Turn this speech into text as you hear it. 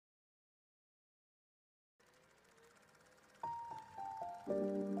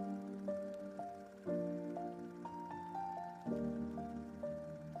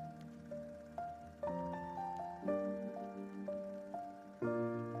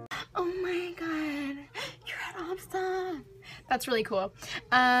Oh my god, you're at Ofsaa. That's really cool.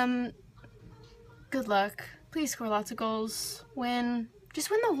 Good luck. Please score lots of goals. Win. Just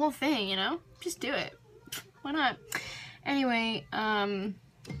win the whole thing, you know? Just do it. Why not? Anyway,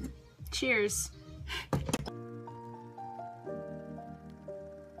 cheers.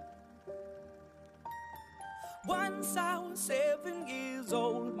 Once I was 7 years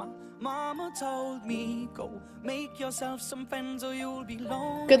old, my mama told me, go make yourself some friends or you'll be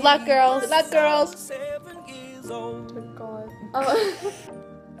lonely. Good luck, girls. Good luck, girls. 7 years old. Oh god. Oh.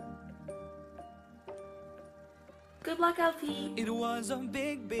 Good luck, LP. It was a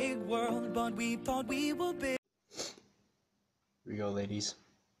big, big world, but we thought we were big. Here we go, ladies.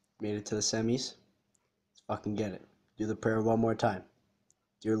 Made it to the semis. Let's fucking get it. Do the prayer one more time.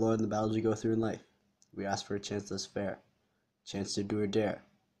 Dear Lord, in the battles we go through in life, we ask for a chance that's fair, a chance to do or dare.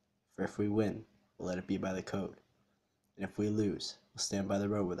 For if we win, we'll let it be by the code. And if we lose, we'll stand by the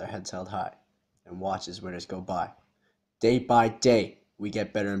road with our heads held high and watch as winners go by. Day by day, we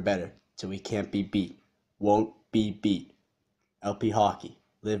get better and better till we can't be beat. Won't be beat. LP hockey.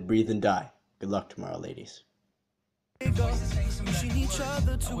 Live, breathe, and die. Good luck tomorrow, ladies. Pushing each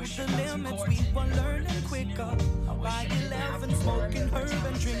other to the limits, we were learning quicker. By 11, smoking herb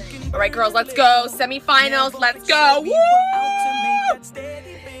and drinking. All right, girls, let's go. Semifinals, let's go. Woo!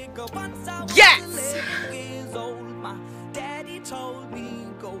 Yes! My daddy told me,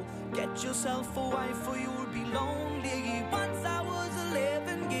 go get yourself a wife or you'll be lonely. Once I was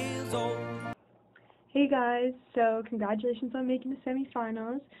 11 years old. Hey guys, so congratulations on making the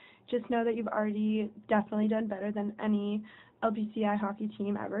semifinals. Just know that you've already definitely done better than any Lpci hockey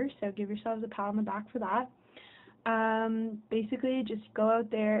team ever, so give yourselves a pat on the back for that. Basically, just go out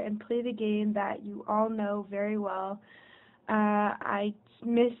there and play the game that you all know very well. I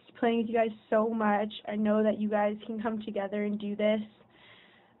miss playing with you guys so much. I know that you guys can come together and do this.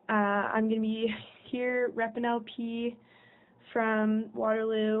 I'm going to be here repping LP from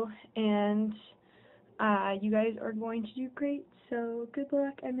Waterloo, and you guys are going to do great, so good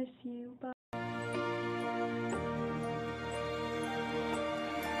luck. I miss you. Bye.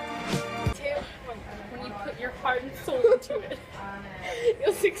 When you put your heart and soul into it,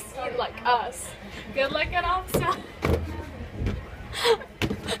 you'll succeed like us. Good luck at Ofsaa.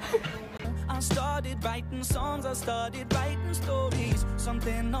 I started writing songs, I started writing stories.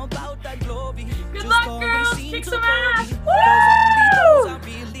 Something about that glory. Good luck, girls. Kick some ass. Woo! Those I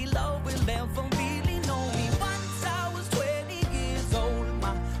really love will never really know me. Once I was 20 years old,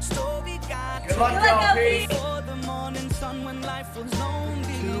 my story got Good luck, LP. for the morning sun when life was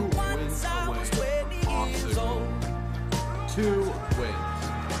lonely. Once I was 20 years old. 2 wins.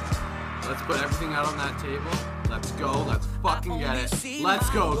 Let's put everything out on that table. Let's go. Let's fucking get it. Let's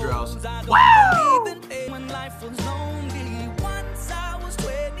go, girls. Woo! When life was lonely.